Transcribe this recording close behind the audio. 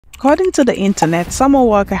According to the internet, Summer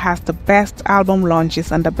Walker has the best album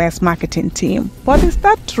launches and the best marketing team. But is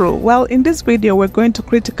that true? Well, in this video, we're going to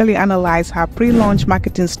critically analyze her pre-launch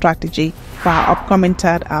marketing strategy for her upcoming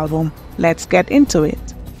third album. Let's get into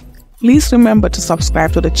it. Please remember to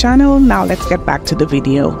subscribe to the channel. Now let's get back to the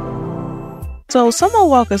video. So Summer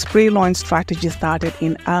Walker's pre-launch strategy started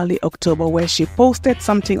in early October, where she posted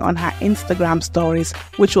something on her Instagram stories,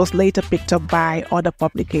 which was later picked up by other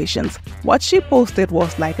publications. What she posted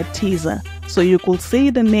was like a teaser, so you could see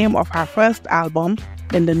the name of her first album,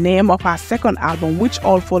 then the name of her second album, which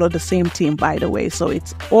all follow the same theme, by the way. So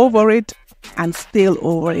it's Over It and Still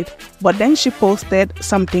Over It. But then she posted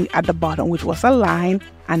something at the bottom, which was a line,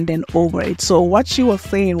 and then Over It. So what she was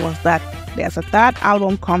saying was that there's a third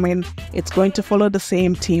album coming, it's going to follow the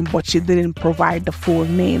same theme, but she didn't provide the full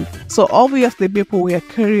name. So obviously people were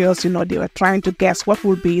curious, they were trying to guess what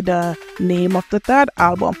would be the name of the third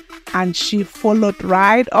album. And she followed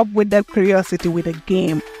right up with that curiosity with a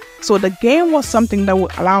game. So the game was something that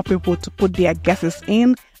would allow people to put their guesses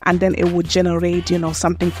in, and then it would generate,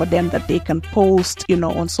 something for them that they can post,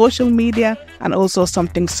 on social media, and also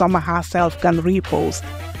something Summer herself can repost.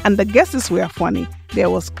 And the guesses were funny. There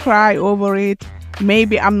was Cry Over It,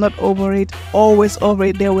 Maybe I'm Not Over It, Always Over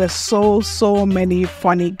It. There were so many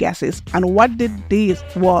funny guesses. And what did this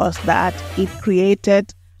was that it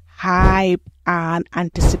created hype and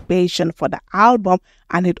anticipation for the album,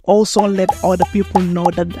 and it also let other people know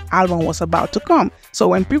that the album was about to come. So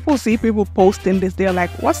when people see people posting this, they're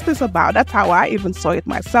like, what's this about? That's how I even saw it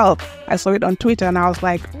myself. I saw it on Twitter and I was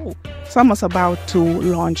like, oh, Summer's about to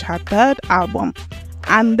launch her third album.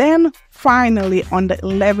 And then finally on the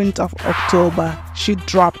 11th of October, she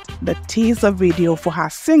dropped the teaser video for her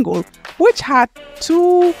single, which had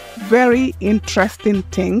two very interesting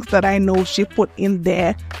things that I know she put in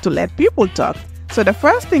there to let people talk. So the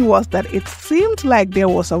first thing was that it seemed like there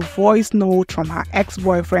was a voice note from her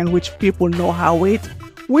ex-boyfriend, which people know her with,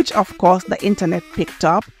 which of course the internet picked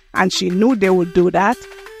up, and she knew they would do that.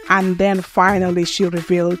 And then finally she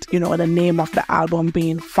revealed, the name of the album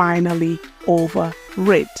being Finally Over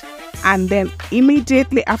It. And then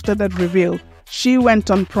immediately after that reveal, she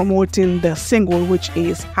went on promoting the single, which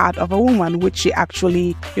is Heart of a Woman, which she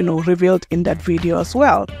actually, revealed in that video as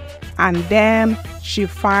well. And then she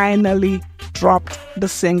finally dropped the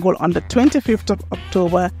single on the 25th of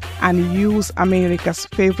October and used America's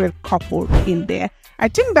Favorite Couple in there. I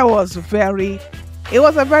think that was it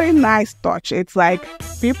was a very nice touch. It's like,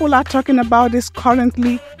 people are talking about this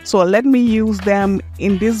currently, so let me use them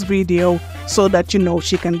in this video so that,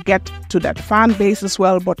 she can get to that fan base as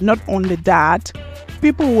well. But not only that,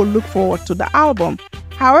 people will look forward to the album.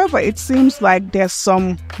 However, it seems like there's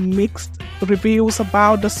some mixed reviews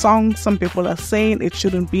about the song. Some people are saying it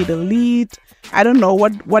shouldn't be the lead. I don't know.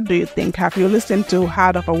 What do you think? Have you listened to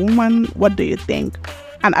Heart of a Woman? What do you think?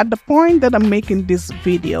 And at the point that I'm making this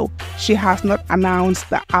video, she has not announced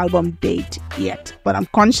the album date yet. But I'm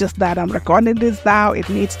conscious that I'm recording this now. It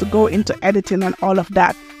needs to go into editing and all of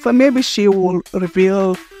that. So maybe she will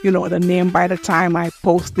reveal, the name by the time I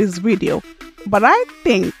post this video. But I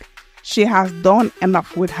think she has done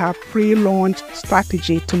enough with her pre-launch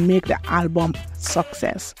strategy to make the album a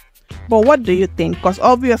success. But what do you think? Because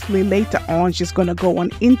obviously later on she's going to go on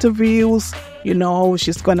interviews,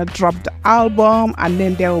 she's going to drop the album, and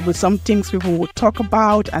then there will be some things people will talk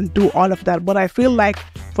about and do all of that. But I feel like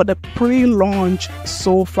for the pre-launch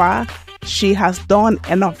so far, she has done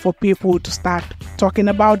enough for people to start talking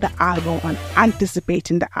about the album and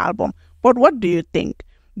anticipating the album. But what do you think?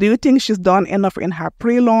 Do you think she's done enough in her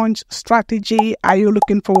pre-launch strategy? Are you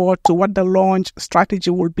looking forward to what the launch strategy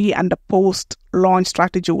will be and the post-launch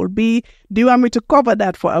strategy will be? Do you want me to cover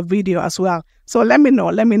that for a video as well? So let me know.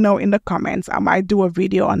 Let me know in the comments. I might do a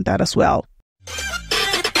video on that as well.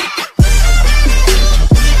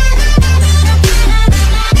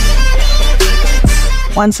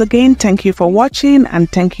 Once again, thank you for watching,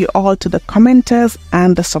 and thank you all to the commenters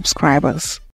and the subscribers.